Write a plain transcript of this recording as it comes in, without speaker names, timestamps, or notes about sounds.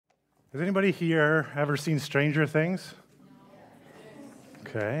Has anybody here ever seen Stranger Things?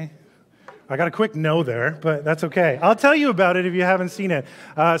 Okay. I got a quick no there, but that's okay. I'll tell you about it if you haven't seen it.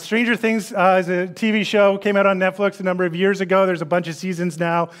 Stranger Things is a TV show, came out on Netflix a number of years ago. There's a bunch of seasons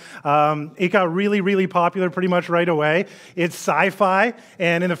now. It got really, really popular pretty much right away. It's sci-fi,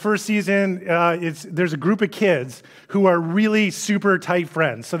 and in the first season, there's a group of kids who are really super tight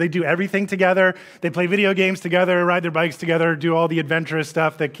friends. So they do everything together. They play video games together, ride their bikes together, do all the adventurous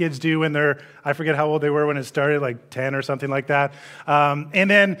stuff that kids do when they're, I forget how old they were when it started, like 10 or something like that.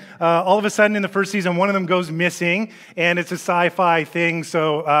 And then all of a sudden in the first season, one of them goes missing, and it's a sci-fi thing.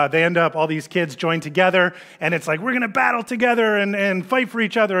 So they end up, all these kids join together, and it's like, we're going to battle together and fight for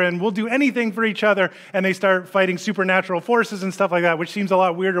each other, and we'll do anything for each other. And they start fighting supernatural forces and stuff like that, which seems a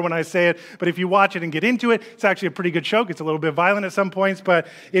lot weirder when I say it. But if you watch it and get into it, it's actually a pretty good show. It's a little bit violent at some points, but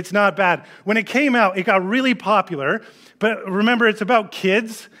it's not bad. When it came out, it got really popular. But remember, it's about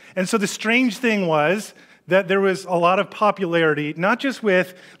kids. And so the strange thing was that there was a lot of popularity, not just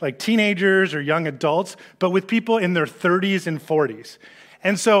with like teenagers or young adults, but with people in their 30s and 40s.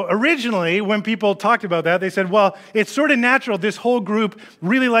 And so originally, when people talked about that, they said, well, it's sort of natural. This whole group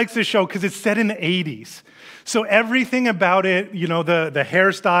really likes this show because it's set in the 80s. So everything about it, you know, the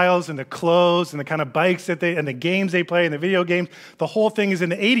hairstyles and the clothes and the kind of bikes that and the games they play and the video games, the whole thing is in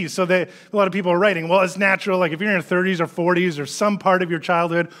the 80s. So a lot of people are writing, well, it's natural. Like if you're in your 30s or 40s or some part of your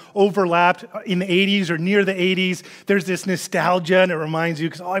childhood overlapped in the 80s or near the 80s, there's this nostalgia and it reminds you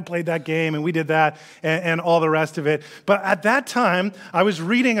because, I played that game and we did that and all the rest of it. But at that time, I was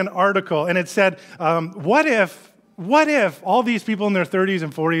reading an article and it said, what if all these people in their 30s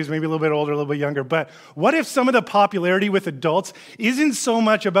and 40s, maybe a little bit older, a little bit younger, but what if some of the popularity with adults isn't so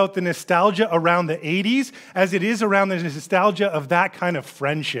much about the nostalgia around the 80s as it is around the nostalgia of that kind of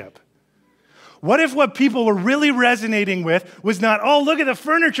friendship? What if what people were really resonating with was not, oh, look at the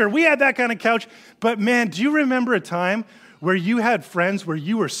furniture, we had that kind of couch, but man, do you remember a time where you had friends where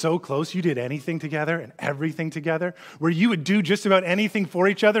you were so close, you did anything together and everything together, where you would do just about anything for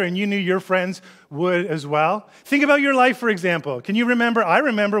each other and you knew your friends would as well? Think about your life, for example. Can you remember? I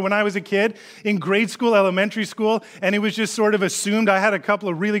remember when I was a kid in grade school, elementary school, and it was just sort of assumed, I had a couple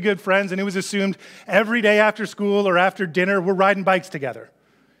of really good friends, and it was assumed every day after school or after dinner, we're riding bikes together.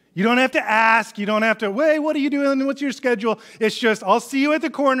 You don't have to ask. You don't have to, wait, what are you doing? What's your schedule? It's just, I'll see you at the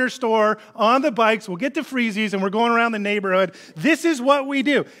corner store on the bikes. We'll get to Freezies and we're going around the neighborhood. This is what we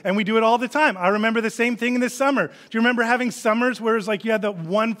do. And we do it all the time. I remember the same thing in the summer. Do you remember having summers where it's like you had that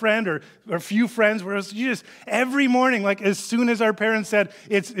one friend or a few friends where it was you just every morning, like as soon as our parents said,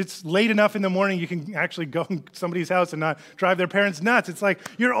 it's late enough in the morning, you can actually go to somebody's house and not drive their parents nuts. It's like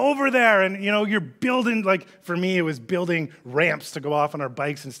you're over there and you're building, like for me, it was building ramps to go off on our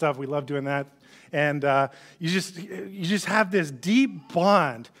bikes and stuff. We love doing that. And you just have this deep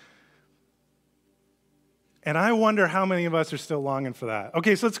bond. And I wonder how many of us are still longing for that.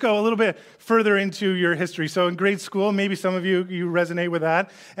 Okay, so let's go a little bit further into your history. So in grade school, maybe some of you resonate with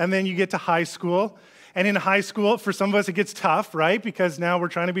that. And then you get to high school. And in high school, for some of us, it gets tough, right? Because now we're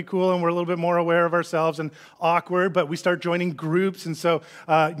trying to be cool and we're a little bit more aware of ourselves and awkward, but we start joining groups. And so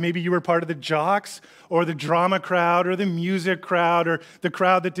maybe you were part of the jocks or the drama crowd or the music crowd or the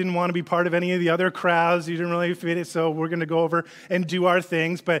crowd that didn't want to be part of any of the other crowds. You didn't really fit it, so we're going to go over and do our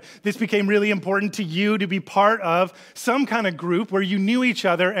things. But this became really important to you to be part of some kind of group where you knew each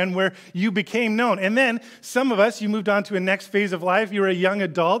other and where you became known. And then some of us, you moved on to a next phase of life. You were a young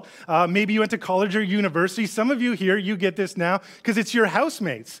adult. Maybe you went to college or university. Some of you here, you get this now because it's your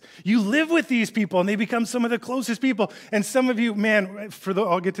housemates. You live with these people and they become some of the closest people. And some of you, man,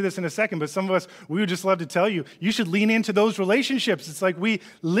 I'll get to this in a second, but some of us, we would just love to tell you, you should lean into those relationships. It's like we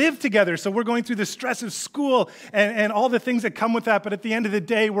live together. So we're going through the stress of school and all the things that come with that. But at the end of the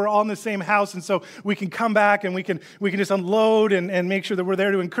day, we're all in the same house. And so we can come back and we can just unload and make sure that we're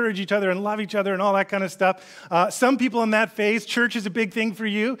there to encourage each other and love each other and all that kind of stuff. Some people in that phase, church is a big thing for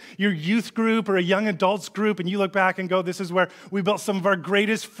you. Your youth group or a young adults group, and you look back and go, this is where we built some of our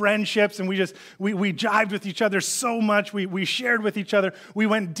greatest friendships, and we jived with each other so much. We shared with each other. We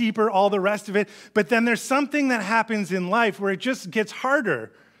went deeper, all the rest of it. But then there's something that happens in life where it just gets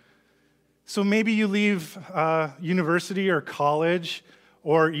harder. So maybe you leave university or college,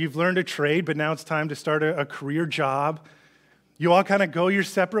 or you've learned a trade, but now it's time to start a career job. You all kind of go your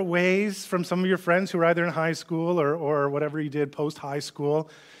separate ways from some of your friends who are either in high school or whatever you did post-high school.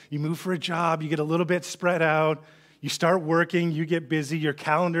 You move for a job, you get a little bit spread out, you start working, you get busy, your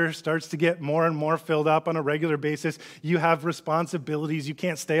calendar starts to get more and more filled up on a regular basis. You have responsibilities, you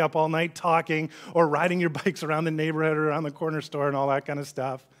can't stay up all night talking or riding your bikes around the neighborhood or around the corner store and all that kind of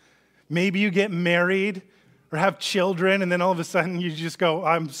stuff. Maybe you get married, or have children, and then all of a sudden you just go,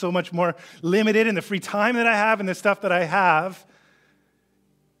 I'm so much more limited in the free time that I have and the stuff that I have.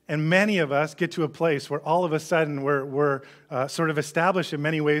 And many of us get to a place where all of a sudden we're sort of established in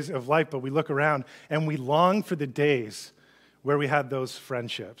many ways of life, but we look around and we long for the days where we had those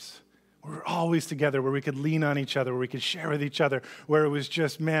friendships. We were always together, where we could lean on each other, where we could share with each other, where it was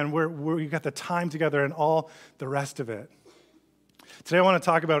just, man, where we got the time together and all the rest of it. Today I want to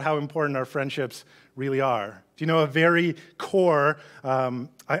talk about how important our friendships really are. Do you know a very core,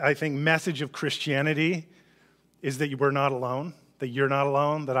 I think, message of Christianity is that we're not alone, that you're not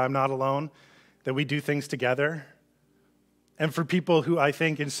alone, that I'm not alone, that we do things together. And for people who I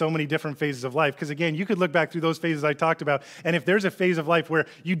think in so many different phases of life, because again, you could look back through those phases I talked about, and if there's a phase of life where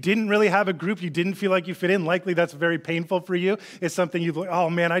you didn't really have a group, you didn't feel like you fit in, likely that's very painful for you. It's something you've like,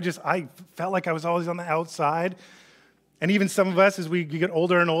 oh man, I felt like I was always on the outside. And even some of us, as we get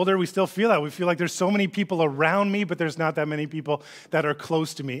older and older, we still feel that. We feel like there's so many people around me, but there's not that many people that are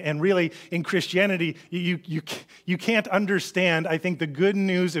close to me. And really, in Christianity, you can't understand, I think, the good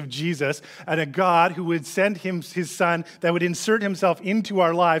news of Jesus and a God who would send his son, that would insert himself into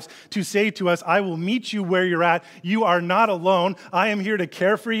our lives to say to us, I will meet you where you're at. You are not alone. I am here to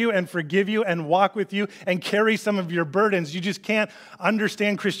care for you and forgive you and walk with you and carry some of your burdens. You just can't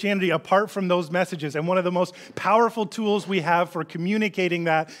understand Christianity apart from those messages. And one of the most powerful tools we have for communicating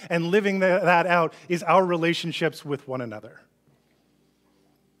that and living that out is our relationships with one another.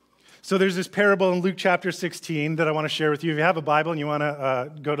 So there's this parable in Luke chapter 16 that I want to share with you. If you have a Bible and you want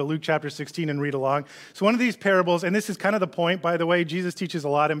to go to Luke chapter 16 and read along. So one of these parables, and this is kind of the point, by the way, Jesus teaches a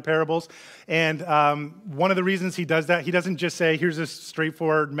lot in parables. And one of the reasons he does that, he doesn't just say, here's a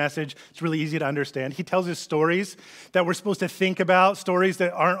straightforward message. It's really easy to understand. He tells us stories that we're supposed to think about, stories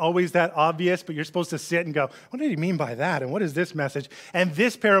that aren't always that obvious, but you're supposed to sit and go, what did he mean by that? And what is this message? And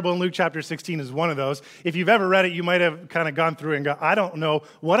this parable in Luke chapter 16 is one of those. If you've ever read it, you might have kind of gone through and go, I don't know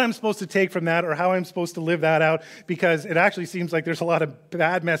what I'm supposed to take from that or how I'm supposed to live that out, because it actually seems like there's a lot of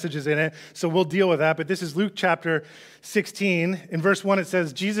bad messages in it. So we'll deal with that. But this is Luke chapter 16. In verse 1, it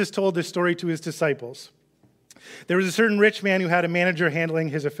says, Jesus told this story to his disciples. There was a certain rich man who had a manager handling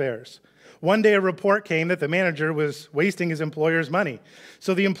his affairs. One day a report came that the manager was wasting his employer's money.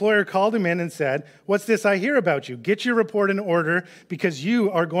 So the employer called him in and said, what's this I hear about you? Get your report in order because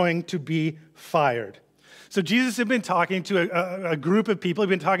you are going to be fired. So Jesus had been talking to a group of people. He'd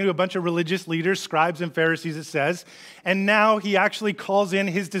been talking to a bunch of religious leaders, scribes and Pharisees, it says. And now he actually calls in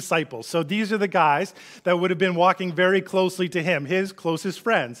his disciples. So these are the guys that would have been walking very closely to him, his closest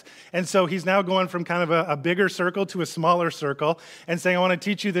friends. And so he's now going from kind of a bigger circle to a smaller circle and saying, I want to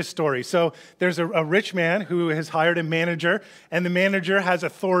teach you this story. So there's a rich man who has hired a manager, and the manager has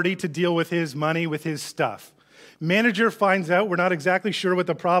authority to deal with his money, with his stuff. Manager finds out, we're not exactly sure what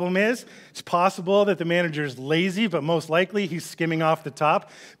the problem is. It's possible that the manager is lazy, but most likely he's skimming off the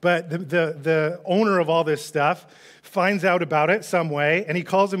top. But the owner of all this stuff finds out about it some way, and he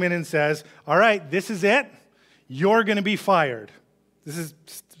calls him in and says, all right, this is it. You're going to be fired.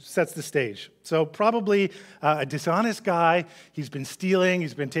 Sets the stage. So probably a dishonest guy. He's been stealing.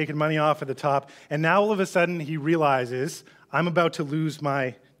 He's been taking money off at the top. And now all of a sudden he realizes, I'm about to lose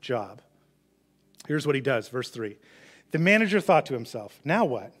my job. Here's what he does, verse 3. The manager thought to himself, now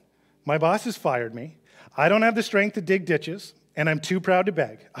what? My boss has fired me. I don't have the strength to dig ditches, and I'm too proud to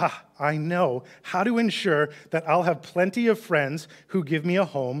beg. I know how to ensure that I'll have plenty of friends who give me a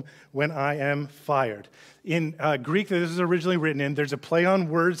home when I am fired. In Greek that this is originally written in, there's a play on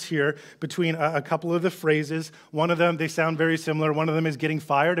words here between a couple of the phrases. One of them, they sound very similar. One of them is getting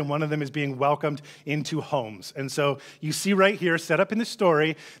fired, and one of them is being welcomed into homes. And so you see right here, set up in the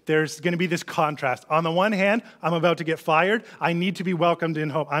story, there's going to be this contrast. On the one hand, I'm about to get fired. I need to be welcomed in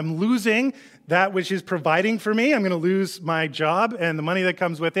home. I'm losing that which is providing for me. I'm going to lose my job and the money that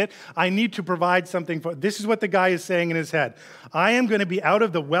comes with it. I need to provide something for. This is what the guy is saying in his head. I am going to be out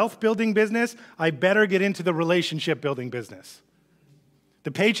of the wealth building business. I better get into the relationship building business.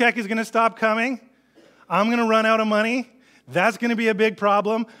 The paycheck is going to stop coming. I'm going to run out of money. That's going to be a big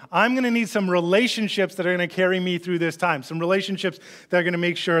problem. I'm going to need some relationships that are going to carry me through this time. Some relationships that are going to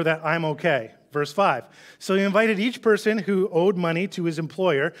make sure that I'm okay. Verse 5. So he invited each person who owed money to his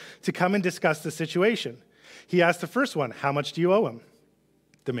employer to come and discuss the situation. He asked the first one, how much do you owe him?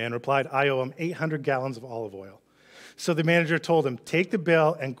 The man replied, I owe him 800 gallons of olive oil. So the manager told him, take the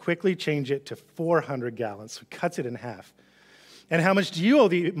bill and quickly change it to 400 gallons. So he cuts it in half. And how much do you owe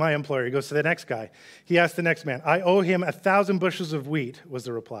my employer? He goes to the next guy. He asked the next man, I owe him 1,000 bushels of wheat, was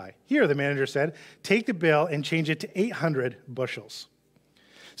the reply. Here, the manager said, take the bill and change it to 800 bushels.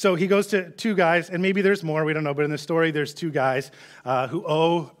 So he goes to two guys, and maybe there's more, we don't know, but in the story, there's two guys who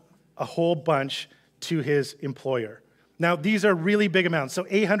owe a whole bunch to his employer. Now, these are really big amounts. So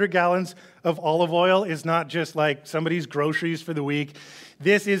 800 gallons of olive oil is not just like somebody's groceries for the week.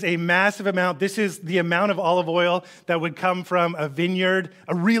 This is a massive amount. This is the amount of olive oil that would come from a vineyard,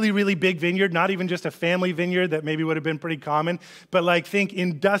 a really, really big vineyard, not even just a family vineyard that maybe would have been pretty common, but like think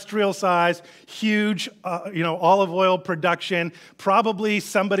industrial size, huge, olive oil production. Probably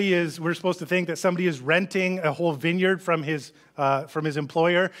we're supposed to think that somebody is renting a whole vineyard from his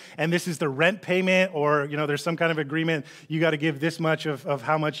employer, and this is the rent payment, or there's some kind of agreement. You got to give this much of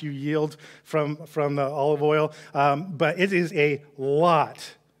how much you yield from the olive oil, but it is a lot.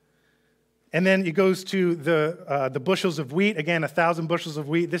 And then it goes to the bushels of wheat. Again, 1,000 bushels of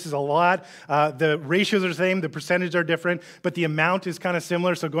wheat. This is a lot. The ratios are the same. The percentages are different, but the amount is kind of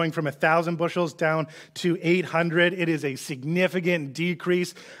similar. So going from 1,000 bushels down to 800, it is a significant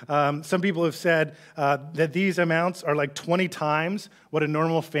decrease. Some people have said that these amounts are like 20 times what a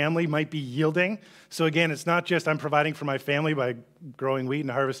normal family might be yielding. So again, it's not just I'm providing for my family by growing wheat and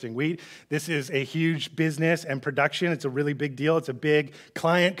harvesting wheat. This is a huge business and production. It's a really big deal. It's a big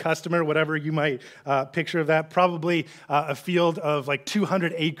client, customer, whatever you might picture of that. Probably a field of like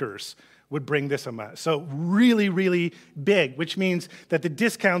 200 acres would bring this amount. So really, really big, which means that the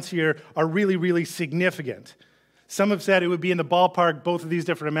discounts here are really, really significant. Some have said it would be in the ballpark, both of these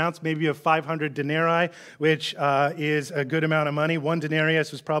different amounts, maybe of 500 denarii, which is a good amount of money. One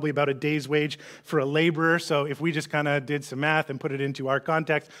denarius was probably about a day's wage for a laborer. So if we just kind of did some math and put it into our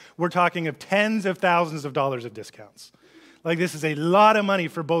context, we're talking of tens of thousands of dollars of discounts. Like, this is a lot of money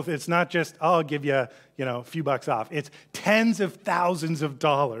for both. It's not just, I'll give you, a few bucks off. It's tens of thousands of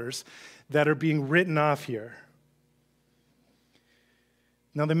dollars that are being written off here.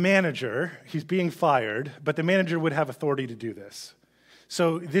 Now, the manager, he's being fired, but the manager would have authority to do this.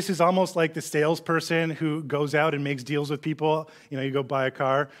 So this is almost like the salesperson who goes out and makes deals with people. You go buy a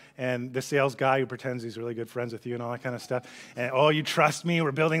car, and the sales guy who pretends he's really good friends with you and all that kind of stuff. And, oh, you trust me?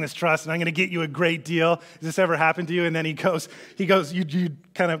 We're building this trust, and I'm going to get you a great deal. Has this ever happened to you? And then he goes, you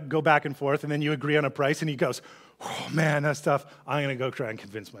kind of go back and forth, and then you agree on a price, and he goes, oh, man, that stuff, I'm going to go try and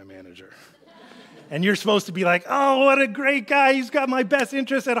convince my manager. And you're supposed to be like, oh, what a great guy. He's got my best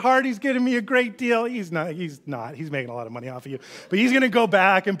interest at heart. He's getting me a great deal. He's not. He's making a lot of money off of you. But he's going to go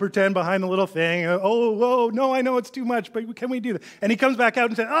back and pretend behind the little thing. Oh, whoa, no, I know it's too much, but can we do that? And he comes back out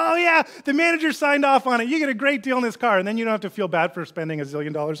and says, oh, yeah, the manager signed off on it. You get a great deal on this car. And then you don't have to feel bad for spending $1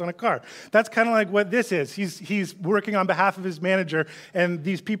 zillion on a car. That's kind of like what this is. He's working on behalf of his manager, and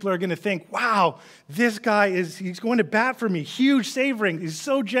these people are going to think, wow, this guy he's going to bat for me. Huge savoring. He's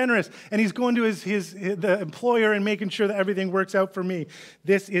so generous. And he's going to the employer and making sure that everything works out for me.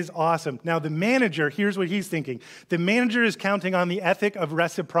 This is awesome. Now, the manager, here's what he's thinking. The manager is counting on the ethic of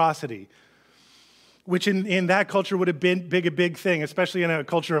reciprocity, which in that culture would have been a big thing, especially in a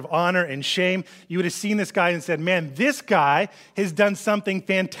culture of honor and shame. You would have seen this guy and said, man, this guy has done something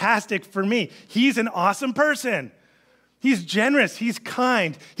fantastic for me. He's an awesome person. He's generous. He's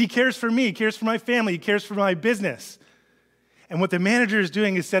kind. He cares for me. He cares for my family. He cares for my business. And what the manager is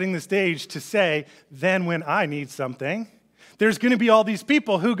doing is setting the stage to say, then when I need something, there's going to be all these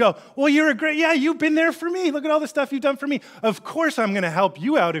people who go, well, you've been there for me. Look at all the stuff you've done for me. Of course I'm going to help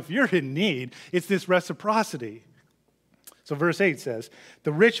you out if you're in need. It's this reciprocity. So verse 8 says,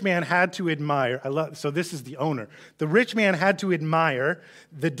 the rich man had to admire, so this is the owner. The rich man had to admire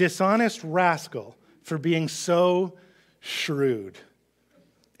the dishonest rascal for being so shrewd.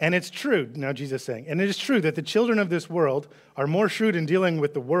 And it's true, now Jesus is saying, and it is true that the children of this world are more shrewd in dealing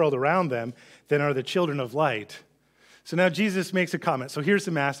with the world around them than are the children of light. So now Jesus makes a comment. So here's the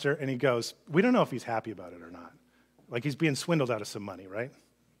master, and he goes, we don't know if he's happy about it or not. Like he's being swindled out of some money, right?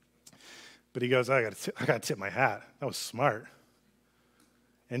 But he goes, I got to tip my hat. That was smart.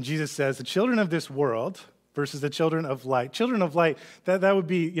 And Jesus says, the children of this world versus the children of light. Children of light, that would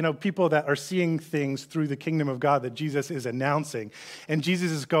be, people that are seeing things through the kingdom of God that Jesus is announcing. And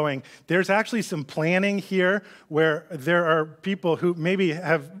Jesus is going, there's actually some planning here where there are people who maybe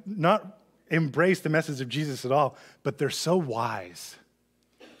have not embraced the message of Jesus at all, but they're so wise.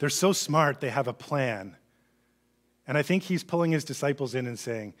 They're so smart, they have a plan. And I think he's pulling his disciples in and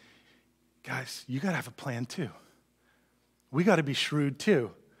saying, guys, you got to have a plan too. We got to be shrewd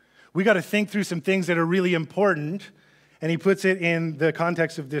too. We got to think through some things that are really important, and he puts it in the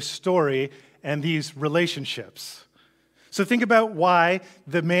context of this story and these relationships. So think about why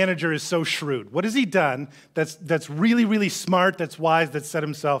the manager is so shrewd. What has he done that's really, really smart, that's wise, that's set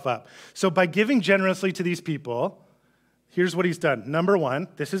himself up? So by giving generously to these people, here's what he's done. Number one,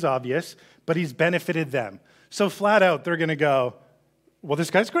 this is obvious, but he's benefited them. So flat out, they're going to go, well,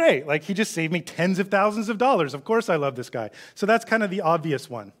 this guy's great. Like, he just saved me tens of thousands of dollars. Of course I love this guy. So that's kind of the obvious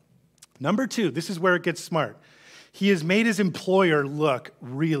one. Number two, this is where it gets smart. He has made his employer look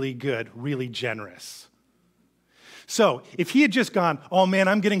really good, really generous. So if he had just gone, oh man,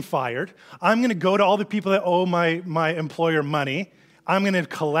 I'm getting fired. I'm going to go to all the people that owe my employer money. I'm going to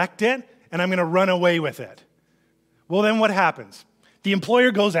collect it, and I'm going to run away with it. Well, then what happens? The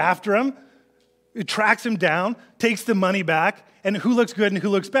employer goes after him, it tracks him down, takes the money back, and who looks good and who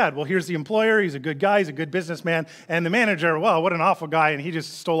looks bad? Well, here's the employer. He's a good guy. He's a good businessman. And the manager, well, what an awful guy. And he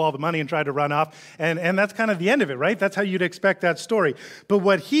just stole all the money and tried to run off. And that's kind of the end of it, right? That's how you'd expect that story. But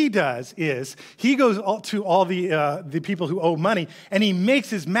what he does is he goes to all the people who owe money, and he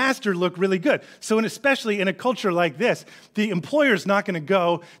makes his master look really good. So especially in a culture like this, the employer's not going to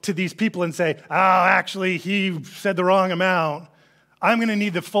go to these people and say, oh, actually, he said the wrong amount. I'm going to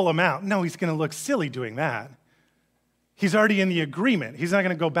need the full amount. No, he's going to look silly doing that. He's already in the agreement. He's not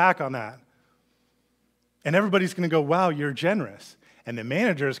going to go back on that. And everybody's going to go, wow, you're generous. And the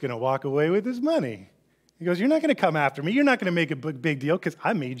manager is going to walk away with his money. He goes, you're not going to come after me. You're not going to make a big deal because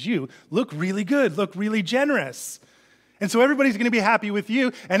I made you look really good, look really generous. And so everybody's going to be happy with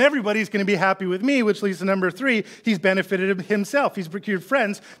you, and everybody's going to be happy with me, which leads to number three. He's benefited himself. He's procured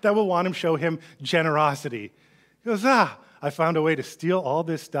friends that will want him, show him generosity. He goes, I found a way to steal all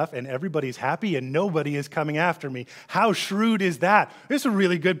this stuff, and everybody's happy, and nobody is coming after me. How shrewd is that? It's a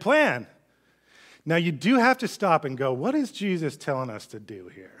really good plan. Now, you do have to stop and go, what is Jesus telling us to do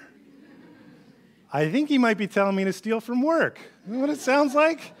here? I think he might be telling me to steal from work. You know what it sounds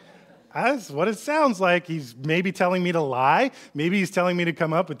like? That's what it sounds like. He's maybe telling me to lie. Maybe he's telling me to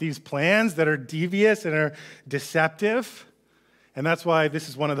come up with these plans that are devious and are deceptive. And that's why this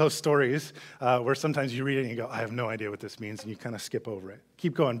is one of those stories where sometimes you read it and you go, I have no idea what this means, and you kind of skip over it.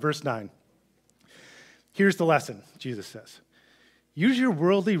 Keep going, verse 9. Here's the lesson, Jesus says. Use your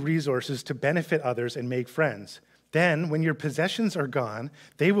worldly resources to benefit others and make friends. Then, when your possessions are gone,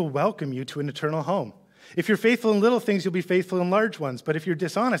 they will welcome you to an eternal home. If you're faithful in little things, you'll be faithful in large ones. But if you're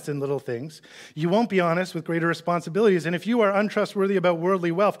dishonest in little things, you won't be honest with greater responsibilities. And if you are untrustworthy about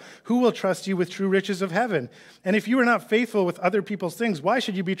worldly wealth, who will trust you with true riches of heaven? And if you are not faithful with other people's things, why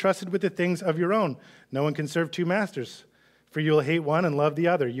should you be trusted with the things of your own? No one can serve two masters, for you will hate one and love the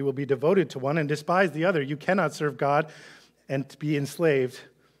other. You will be devoted to one and despise the other. You cannot serve God and be enslaved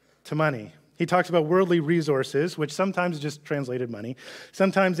to money. He talks about worldly resources, which sometimes is just translated money.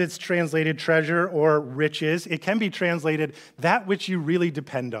 Sometimes it's translated treasure or riches. It can be translated that which you really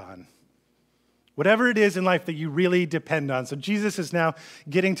depend on. Whatever it is in life that you really depend on. So Jesus is now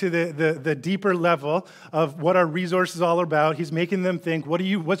getting to the deeper level of what our resources are all about. He's making them think,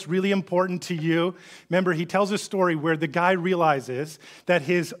 what's really important to you? Remember, he tells a story where the guy realizes that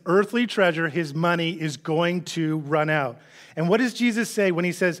his earthly treasure, his money, is going to run out. And what does Jesus say when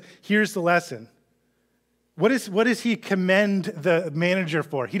he says, here's the lesson? What does he commend the manager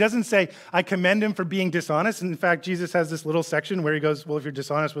for? He doesn't say, I commend him for being dishonest. In fact, Jesus has this little section where he goes, well, if you're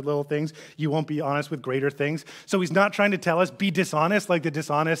dishonest with little things, you won't be honest with greater things. So he's not trying to tell us, be dishonest like the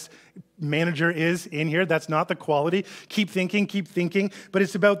dishonest manager is in here. That's not the quality. Keep thinking. But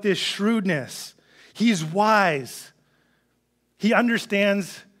it's about this shrewdness. He's wise. He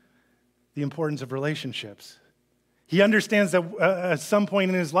understands the importance of relationships. He understands that at some point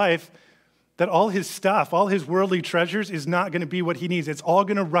in his life, that all his stuff, all his worldly treasures is not going to be what he needs. It's all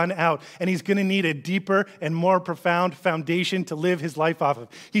going to run out, and he's going to need a deeper and more profound foundation to live his life off of.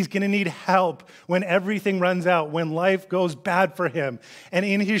 He's going to need help when everything runs out, when life goes bad for him. And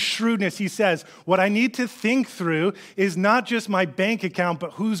in his shrewdness, he says, what I need to think through is not just my bank account,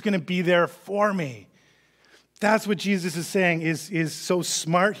 but who's going to be there for me. That's what Jesus is saying is so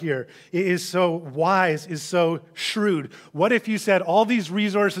smart here. It is so wise, is so shrewd. What if you said, all these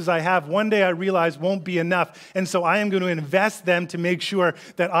resources I have, one day I realize won't be enough, and so I am going to invest them to make sure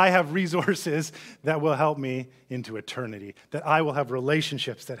that I have resources that will help me into eternity, that I will have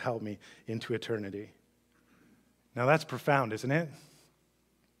relationships that help me into eternity. Now that's profound, isn't it?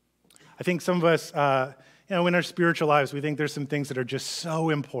 I think some of us, in our spiritual lives, we think there's some things that are just so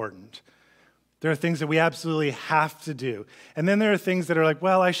important. There are things that we absolutely have to do. And then there are things that are like,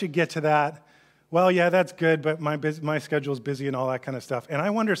 well, I should get to that. Well, yeah, that's good, but my schedule's busy and all that kind of stuff. And I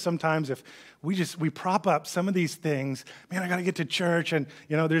wonder sometimes if we prop up some of these things. Man, I got to get to church, and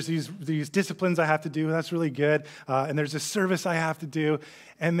there's these disciplines I have to do. That's really good. And there's a service I have to do.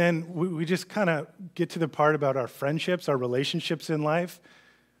 And then we just kind of get to the part about our friendships, our relationships in life,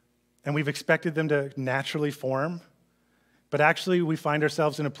 and we've expected them to naturally form. But actually, we find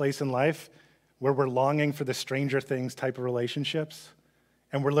ourselves in a place in life where we're longing for the stranger things type of relationships.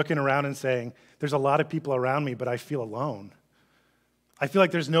 And we're looking around and saying, there's a lot of people around me, but I feel alone. I feel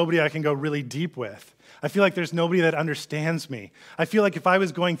like there's nobody I can go really deep with. I feel like there's nobody that understands me. I feel like if I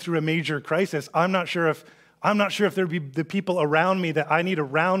was going through a major crisis, I'm not sure if there'd be the people around me that I need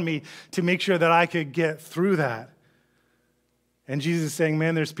around me to make sure that I could get through that. And Jesus is saying,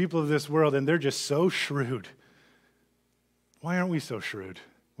 man, there's people of this world and they're just so shrewd. Why aren't we so shrewd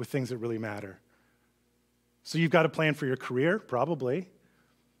with things that really matter? So you've got a plan for your career, probably.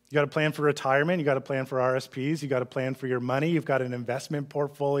 You got a plan for retirement. You got a plan for RSPs. You got a plan for your money. You've got an investment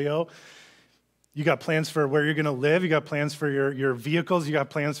portfolio. You got plans for where you're going to live. You got plans for your vehicles. You got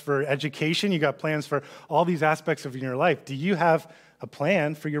plans for education. You got plans for all these aspects of your life. Do you have a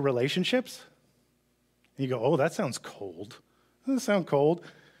plan for your relationships? And you go, oh, that sounds cold. Doesn't that sound cold?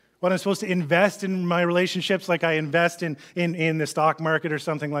 What, I'm supposed to invest in my relationships like I invest in the stock market or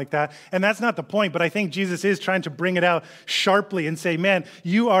something like that. And that's not the point, but I think Jesus is trying to bring it out sharply and say, man,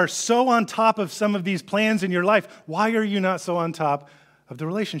 you are so on top of some of these plans in your life. Why are you not so on top of the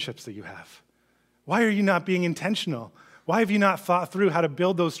relationships that you have? Why are you not being intentional? Why have you not thought through how to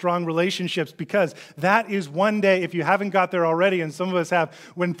build those strong relationships? Because that is one day, if you haven't got there already, and some of us have,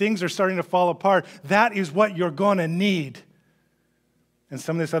 when things are starting to fall apart, that is what you're going to need. And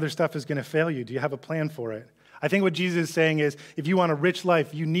some of this other stuff is going to fail you. Do you have a plan for it? I think what Jesus is saying is, if you want a rich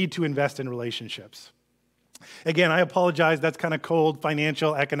life, you need to invest in relationships. Again, I apologize, that's kind of cold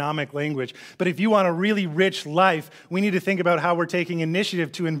financial, economic language. But if you want a really rich life, we need to think about how we're taking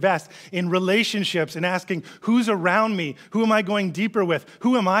initiative to invest in relationships and asking, who's around me? Who am I going deeper with?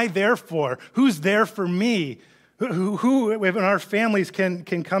 Who am I there for? Who's there for me? Who in our families can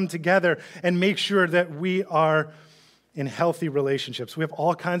come together and make sure that we are in healthy relationships. We have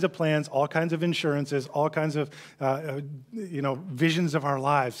all kinds of plans, all kinds of insurances, all kinds of visions of our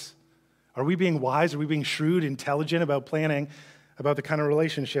lives. Are we being wise? Are we being shrewd, intelligent about planning about the kind of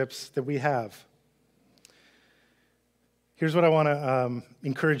relationships that we have? Here's what I want to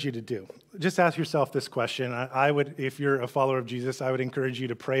encourage you to do. Just ask yourself this question. I would, if you're a follower of Jesus, I would encourage you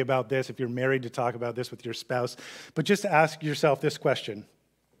to pray about this. If you're married, to talk about this with your spouse. But just ask yourself this question.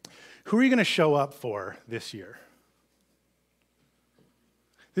 Who are you going to show up for this year?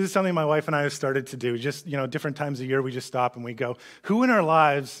 This is something my wife and I have started to do. Just, different times a year, we just stop and we go, who in our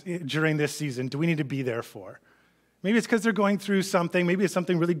lives during this season do we need to be there for? Maybe it's because they're going through something. Maybe it's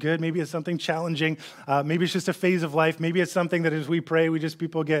something really good. Maybe it's something challenging. Maybe it's just a phase of life. Maybe it's something that as we pray,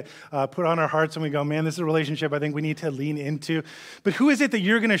 people get put on our hearts and we go, man, this is a relationship I think we need to lean into. But who is it that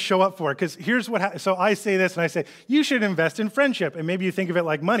you're going to show up for? Because here's what so I say this and I say, you should invest in friendship. And maybe you think of it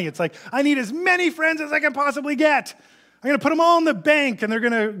like money. It's like, I need as many friends as I can possibly get. I'm going to put them all in the bank, and they're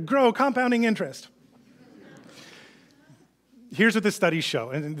going to grow compounding interest. Here's what the studies show,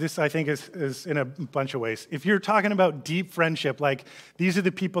 and this, I think, is in a bunch of ways. If you're talking about deep friendship, like these are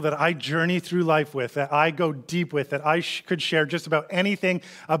the people that I journey through life with, that I go deep with, that I could share just about anything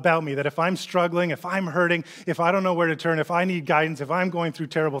about me, that if I'm struggling, if I'm hurting, if I don't know where to turn, if I need guidance, if I'm going through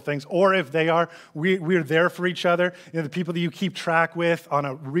terrible things, or if they are, we're there for each other. The people that you keep track with on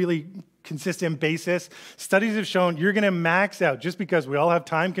a really consistent basis. Studies have shown you're going to max out, just because we all have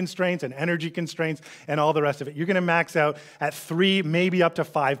time constraints and energy constraints and all the rest of it, you're going to max out at 3, maybe up to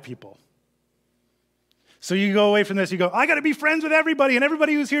 5 people. So you go away from this, you go, I got to be friends with everybody, and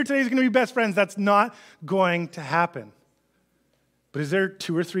everybody who's here today is going to be best friends. That's not going to happen. But is there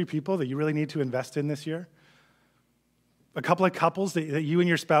 2 or 3 people that you really need to invest in this year? A couple of couples that you and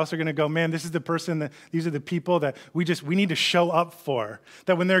your spouse are going to go, man, this is the person, these are the people that we need to show up for.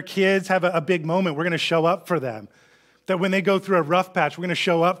 That when their kids have a big moment, we're going to show up for them. That when they go through a rough patch, we're going to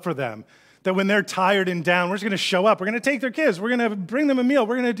show up for them. That when they're tired and down, we're just going to show up. We're going to take their kids. We're going to bring them a meal.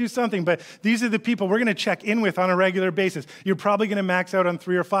 We're going to do something. But these are the people we're going to check in with on a regular basis. You're probably going to max out on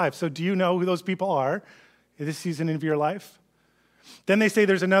 3 or 5. So do you know who those people are in this season of your life? Then they say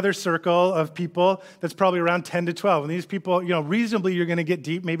there's another circle of people that's probably around 10 to 12. And these people, reasonably you're going to get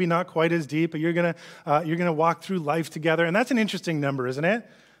deep, maybe not quite as deep, but you're going to walk through life together. And that's an interesting number, isn't it?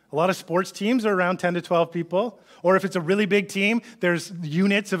 A lot of sports teams are around 10 to 12 people. Or if it's a really big team, there's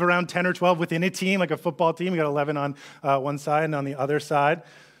units of around 10 or 12 within a team, like a football team. You got 11 on one side and on the other side.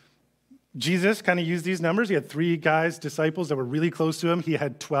 Jesus kind of used these numbers. He had 3 disciples that were really close to him. He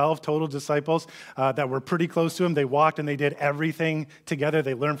had 12 total disciples that were pretty close to him. They walked and they did everything together.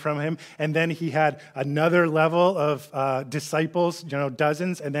 They learned from him. And then he had another level of disciples,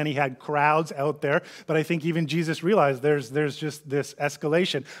 dozens, and then he had crowds out there. But I think even Jesus realized there's just this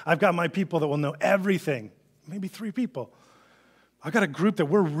escalation. I've got my people that will know everything, maybe 3 people. I've got a group that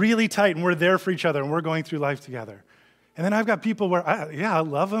we're really tight and we're there for each other and we're going through life together. And then I've got people where, I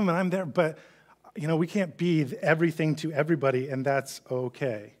love them and I'm there, but, we can't be everything to everybody, and that's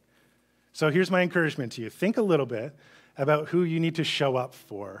okay. So here's my encouragement to you. Think a little bit about who you need to show up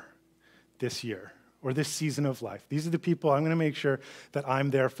for this year or this season of life. These are the people I'm going to make sure that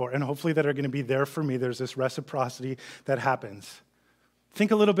I'm there for, and hopefully that are going to be there for me. There's this reciprocity that happens.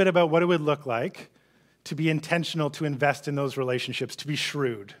 Think a little bit about what it would look like to be intentional, to invest in those relationships, to be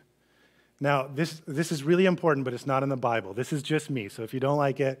shrewd. Now, this is really important, but it's not in the Bible. This is just me. So if you don't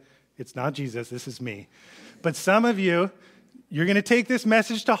like it, it's not Jesus, this is me. But some of you, you're going to take this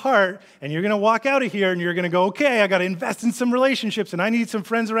message to heart, and you're going to walk out of here, and you're going to go, okay, I got to invest in some relationships, and I need some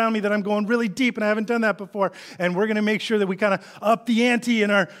friends around me that I'm going really deep, and I haven't done that before, and we're going to make sure that we kind of up the ante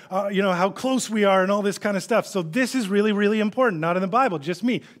in our, how close we are and all this kind of stuff. So this is really, really important. Not in the Bible, just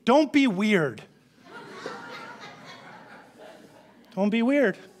me. Don't be weird. Don't be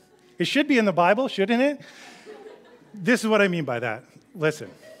weird. It should be in the Bible, shouldn't it? This is what I mean by that. Listen.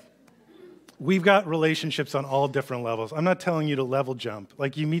 We've got relationships on all different levels. I'm not telling you to level jump.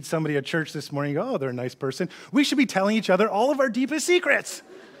 Like you meet somebody at church this morning, you go, oh, they're a nice person. We should be telling each other all of our deepest secrets.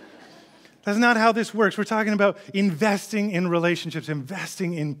 That's not how this works. We're talking about investing in relationships,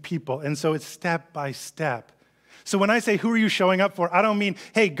 investing in people. And so it's step by step. So when I say, who are you showing up for? I don't mean,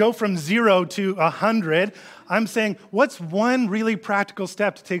 hey, go from 0 to 100. I'm saying, what's one really practical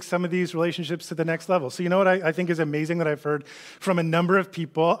step to take some of these relationships to the next level? So you know what I think is amazing that I've heard from a number of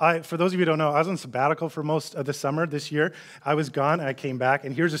people? For those of you who don't know, I was on sabbatical for most of the summer this year. I was gone, I came back,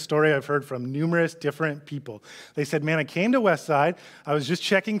 and here's a story I've heard from numerous different people. They said, man, I came to Westside, I was just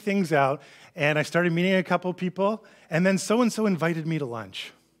checking things out, and I started meeting a couple people, and then so-and-so invited me to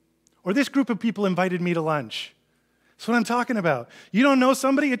lunch. Or this group of people invited me to lunch. That's what I'm talking about. You don't know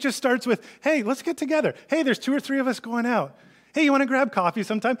somebody? It just starts with, hey, let's get together. Hey, there's 2 or 3 of us going out. Hey, you want to grab coffee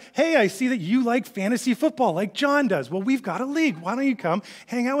sometime? Hey, I see that you like fantasy football like John does. Well, we've got a league. Why don't you come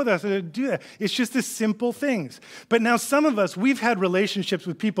hang out with us and do that? It's just the simple things. But now some of us, we've had relationships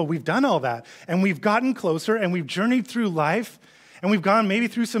with people. We've done all that. And we've gotten closer and we've journeyed through life. And we've gone maybe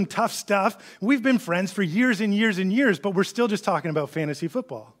through some tough stuff. We've been friends for years and years and years, but we're still just talking about fantasy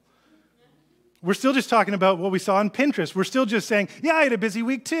football. We're still just talking about what we saw on Pinterest. We're still just saying, yeah, I had a busy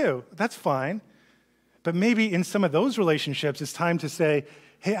week too. That's fine. But maybe in some of those relationships, it's time to say,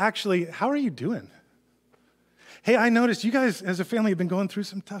 hey, actually, how are you doing? Hey, I noticed you guys as a family have been going through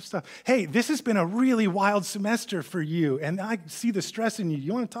some tough stuff. Hey, this has been a really wild semester for you, and I see the stress in you.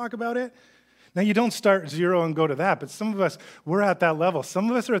 You want to talk about it? Now, you don't start 0 and go to that, but some of us, we're at that level.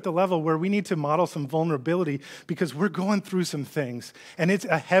 Some of us are at the level where we need to model some vulnerability because we're going through some things, and it's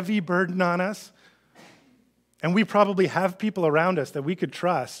a heavy burden on us. And we probably have people around us that we could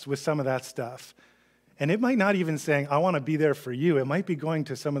trust with some of that stuff. And it might not even saying, I want to be there for you. It might be going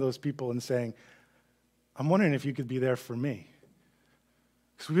to some of those people and saying, I'm wondering if you could be there for me.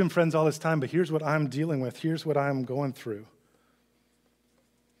 Because we've been friends all this time, but here's what I'm dealing with. Here's what I'm going through.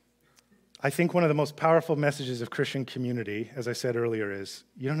 I think one of the most powerful messages of Christian community, as I said earlier, is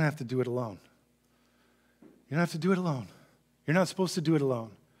you don't have to do it alone. You don't have to do it alone. You're not supposed to do it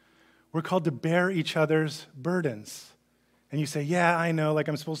alone. We're called to bear each other's burdens. And you say, yeah, I know, like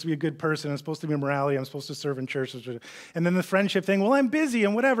I'm supposed to be a good person, I'm supposed to be morality, I'm supposed to serve in church. And then the friendship thing, well, I'm busy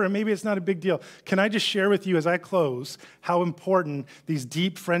and whatever, and maybe it's not a big deal. Can I just share with you as I close how important these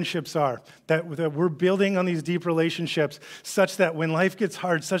deep friendships are, that we're building on these deep relationships such that when life gets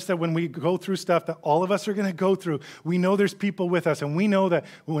hard, such that when we go through stuff that all of us are going to go through, we know there's people with us, and we know that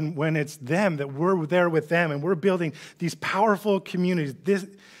when it's them, that we're there with them, and we're building these powerful communities.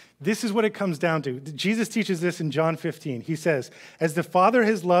 This is what it comes down to. Jesus teaches this in John 15. He says, as the Father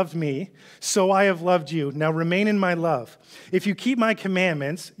has loved me, so I have loved you. Now remain in my love. If you keep my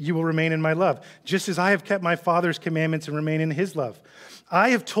commandments, you will remain in my love, just as I have kept my Father's commandments and remain in his love.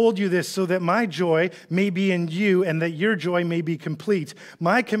 I have told you this so that my joy may be in you and that your joy may be complete.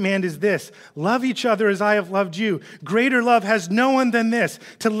 My command is this: love each other as I have loved you. Greater love has no one than this,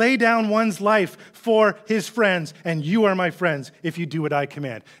 to lay down one's life for his friends. And you are my friends if you do what I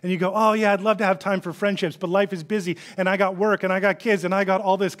command. And you go, oh yeah, I'd love to have time for friendships, but life is busy and I got work and I got kids and I got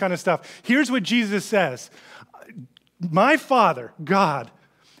all this kind of stuff. Here's what Jesus says. My Father, God,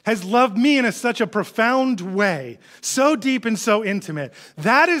 has loved me in such a profound way, so deep and so intimate.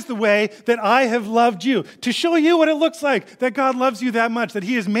 That is the way that I have loved you, to show you what it looks like, that God loves you that much, that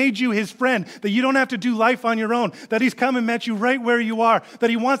he has made you his friend, that you don't have to do life on your own, that he's come and met you right where you are,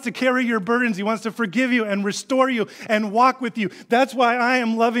 that he wants to carry your burdens, he wants to forgive you and restore you and walk with you. That's why I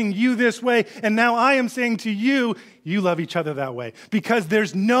am loving you this way, and now I am saying to you, you love each other that way, because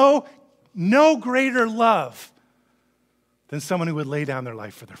there's no greater love than someone who would lay down their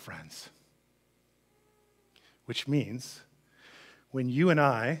life for their friends. Which means When you and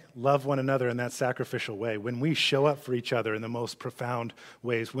I love one another in that sacrificial way, when we show up for each other in the most profound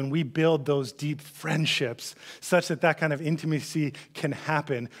ways, when we build those deep friendships such that that kind of intimacy can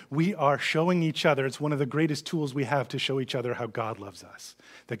happen, we are showing each other. It's one of the greatest tools we have to show each other how God loves us,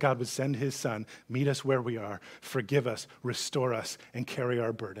 that God would send his son, meet us where we are, forgive us, restore us, and carry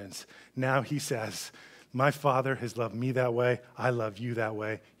our burdens. Now he says, my Father has loved me that way. I love you that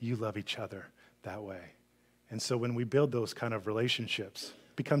way. You love each other that way. And so when we build those kind of relationships,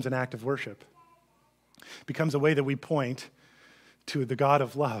 it becomes an act of worship. It becomes a way that we point to the God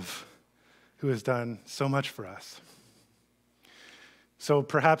of love who has done so much for us. So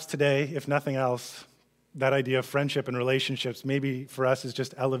perhaps today, if nothing else, that idea of friendship and relationships maybe for us is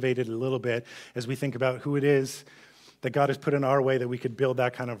just elevated a little bit as we think about who it is that God has put in our way that we could build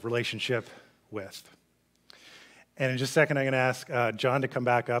that kind of relationship with. And in just a second, I'm going to ask John to come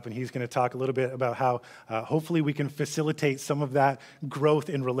back up, and he's going to talk a little bit about how hopefully we can facilitate some of that growth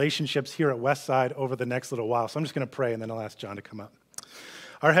in relationships here at Westside over the next little while. So I'm just going to pray, and then I'll ask John to come up.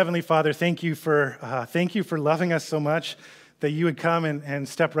 Our Heavenly Father, thank you for loving us so much that you would come and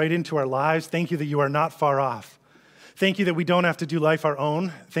step right into our lives. Thank you that you are not far off. Thank you that we don't have to do life our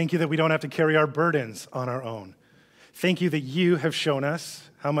own. Thank you that we don't have to carry our burdens on our own. Thank you that you have shown us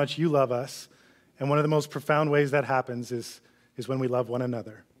how much you love us. And one of the most profound ways that happens is when we love one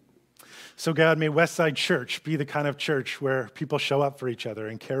another. So God, may Westside Church be the kind of church where people show up for each other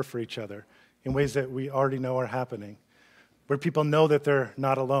and care for each other in ways that we already know are happening, where people know that they're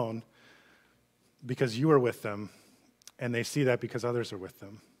not alone because you are with them, and they see that because others are with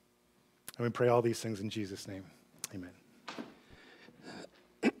them. And we pray all these things in Jesus' name.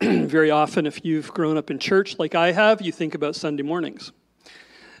 Amen. Very often, if you've grown up in church like I have, you think about Sunday mornings.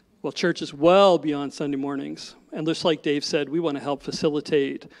 Well, church is well beyond Sunday mornings. And just like Dave said, we want to help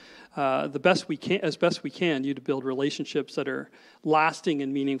facilitate as best we can, you to build relationships that are lasting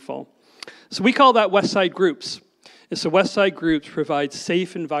and meaningful. So we call that Westside Groups. And so Westside Groups provide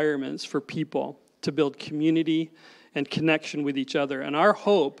safe environments for people to build community and connection with each other. And our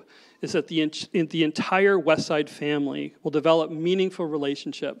hope is that the entire Westside family will develop meaningful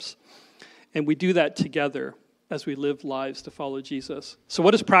relationships. And we do that together as we live lives to follow Jesus. So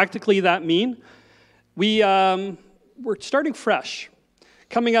what does practically that mean? We're starting fresh.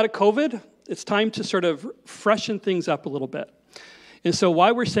 Coming out of COVID, it's time to sort of freshen things up a little bit. And so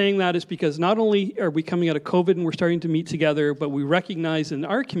why we're saying that is because not only are we coming out of COVID and we're starting to meet together, but we recognize in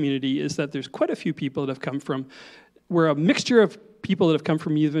our community is that there's quite a few people that have come from, we're a mixture of people that have come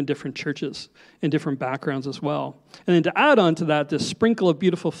from even different churches and different backgrounds as well. And then to add on to that, this sprinkle of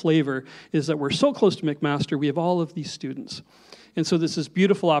beautiful flavor is that we're so close to McMaster, we have all of these students. And so this is a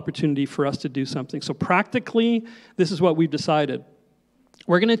beautiful opportunity for us to do something. So practically, this is what we've decided.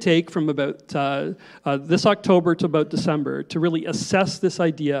 We're going to take from about this October to about December to really assess this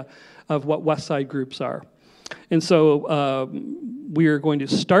idea of what Westside Groups are. And so we are going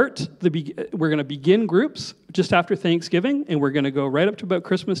to we're going to begin groups just after Thanksgiving, and we're going to go right up to about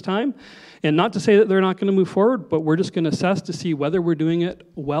Christmas time. And not to say that they're not going to move forward, but we're just going to assess to see whether we're doing it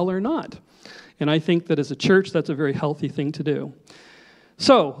well or not. And I think that as a church, that's a very healthy thing to do.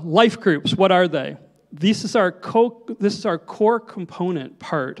 So, life groups, what are they? This is our core component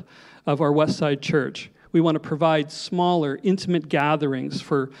part of our Westside Church. We want to provide smaller, intimate gatherings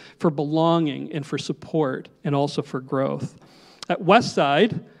for belonging and for support and also for growth. At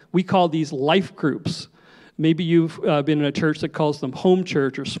Westside, we call these life groups. Maybe you've been in a church that calls them home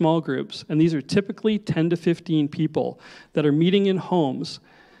church or small groups, and these are typically 10 to 15 people that are meeting in homes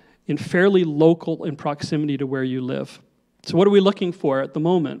in fairly local in proximity to where you live. So what are we looking for at the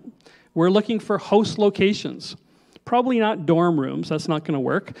moment? We're looking for host locations. Probably not dorm rooms, that's not going to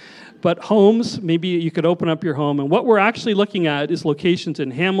work, but homes, maybe you could open up your home. And what we're actually looking at is locations in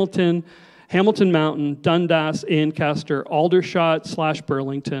Hamilton, Hamilton Mountain, Dundas, Ancaster, Aldershot /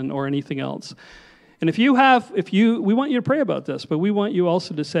 Burlington, or anything else. And we want you to pray about this, but we want you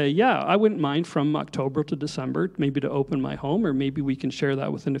also to say, yeah, I wouldn't mind from October to December, maybe to open my home, or maybe we can share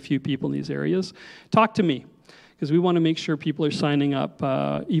that within a few people in these areas. Talk to me, because we want to make sure people are signing up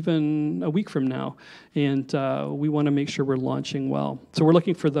even a week from now, and we want to make sure we're launching well. So we're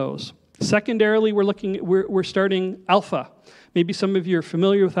looking for those. Secondarily, we're starting Alpha. Maybe some of you are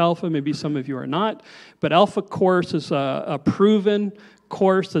familiar with Alpha, maybe some of you are not, but Alpha course is a proven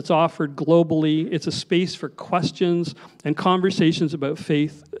course that's offered globally. It's a space for questions and conversations about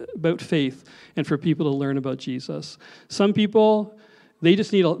faith, and for people to learn about Jesus. Some people, they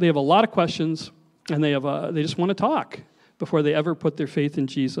have a lot of questions, and they just want to talk. before they ever put their faith in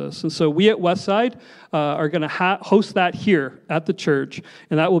Jesus. And so we at Westside are going to host that here at the church,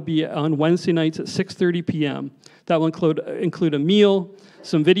 and that will be on Wednesday nights at 6:30 p.m. That will include a meal,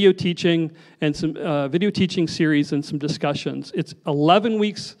 some video teaching, and some video teaching series and some discussions. It's 11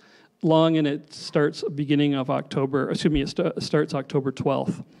 weeks long, and it starts beginning of October. It starts October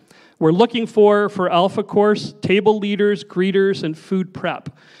 12th. We're looking for Alpha course, table leaders, greeters, and food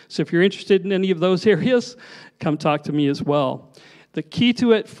prep. So if you're interested in any of those areas, come talk to me as well. The key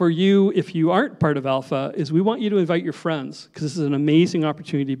to it for you, if you aren't part of Alpha, is we want you to invite your friends, because this is an amazing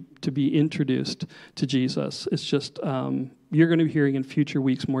opportunity to be introduced to Jesus. It's just, you're going to be hearing in future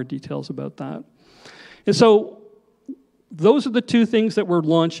weeks more details about that. And so those are the two things that we're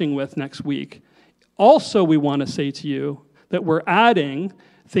launching with next week. Also, we want to say to you that we're adding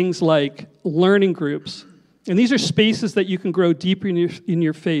things like learning groups. And these are spaces that you can grow deeper in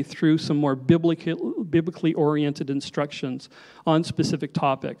your faith through some more biblically oriented instructions on specific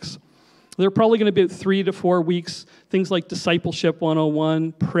topics. They're probably going to be 3 to 4 weeks, things like Discipleship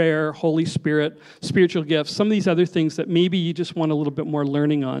 101, prayer, Holy Spirit, spiritual gifts, some of these other things that maybe you just want a little bit more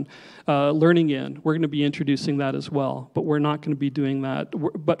learning in. We're going to be introducing that as well, but we're not going to be doing that,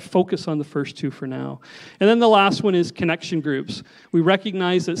 but focus on the first two for now. And then the last one is connection groups. We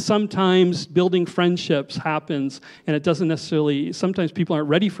recognize that sometimes building friendships happens, and it doesn't necessarily, sometimes people aren't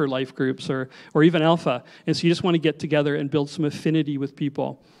ready for life groups or even Alpha, and so you just want to get together and build some affinity with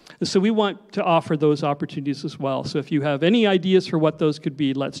people. And so we want to offer those opportunities as well. So if you have any ideas for what those could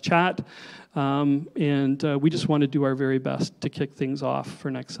be, let's chat. And we just want to do our very best to kick things off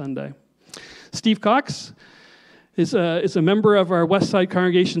for next Sunday. Steve Cox is a member of our Westside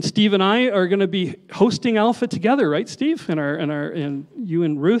congregation. Steve and I are going to be hosting Alpha together, right, Steve? And you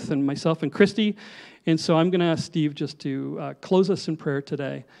and Ruth and myself and Christy. And so I'm going to ask Steve just to close us in prayer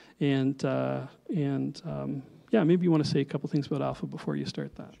today. Yeah, maybe you want to say a couple things about Alpha before you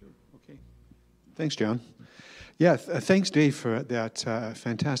start that. Sure. Okay. Thanks, John. Yeah, thanks, Dave, for that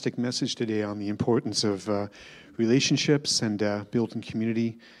fantastic message today on the importance of relationships and building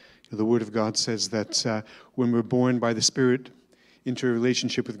community. The Word of God says that when we're born by the Spirit into a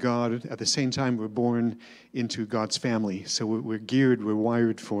relationship with God, at the same time we're born into God's family. So we're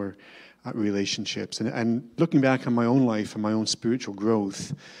wired for relationships. And looking back on my own life and my own spiritual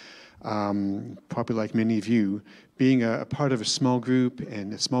growth, probably like many of you, being a part of a small group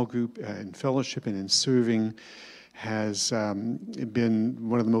in fellowship and in serving has been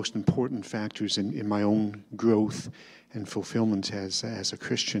one of the most important factors in my own growth and fulfillment as a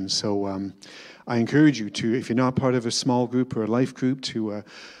Christian. So I encourage you to, if you're not part of a small group or a life group, to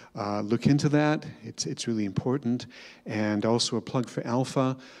look into that. It's really important. And also a plug for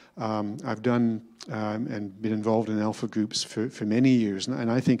Alpha. I've done and been involved in Alpha groups for many years,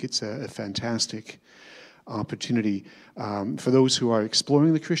 and I think it's a fantastic opportunity for those who are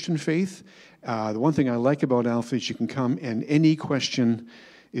exploring the Christian faith. The one thing I like about Alpha is you can come and any question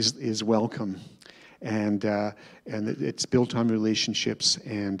is welcome, and it's built on relationships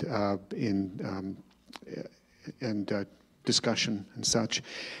and discussion and such,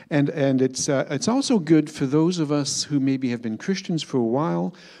 and it's also good for those of us who maybe have been Christians for a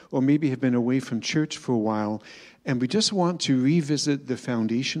while, or maybe have been away from church for a while, and we just want to revisit the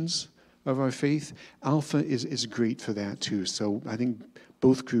foundations of our faith. Alpha is great for that too. So I think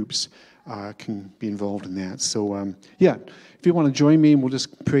both groups can be involved in that. So if you want to join me, and we'll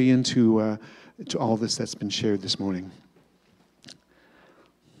just pray into to all this that's been shared this morning.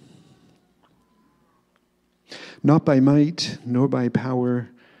 Not by might, nor by power,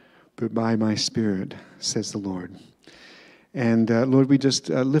 but by my Spirit, says the Lord. And Lord, we just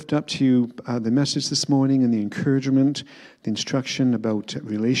lift up to you the message this morning and the encouragement, the instruction about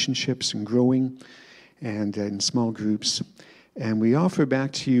relationships and growing and in small groups. And we offer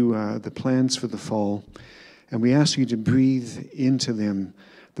back to you the plans for the fall. And we ask you to breathe into them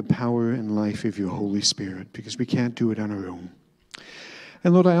the power and life of your Holy Spirit, because we can't do it on our own.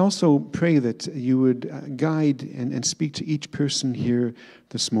 And Lord, I also pray that you would guide and speak to each person here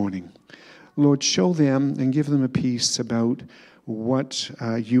this morning. Lord, show them and give them a peace about what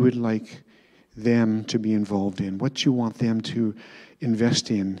you would like them to be involved in, what you want them to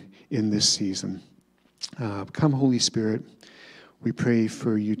invest in this season. Come, Holy Spirit, we pray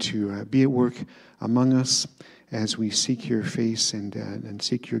for you to be at work among us as we seek your face and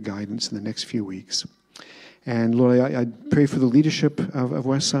seek your guidance in the next few weeks. And Lord, I pray for the leadership of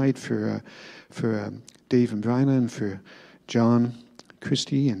Westside, for Dave and Bryna, and for John,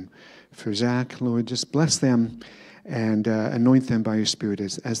 Christy, and for Zach. Lord, just bless them and anoint them by your Spirit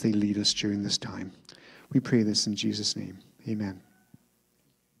as they lead us during this time. We pray this in Jesus' name. Amen.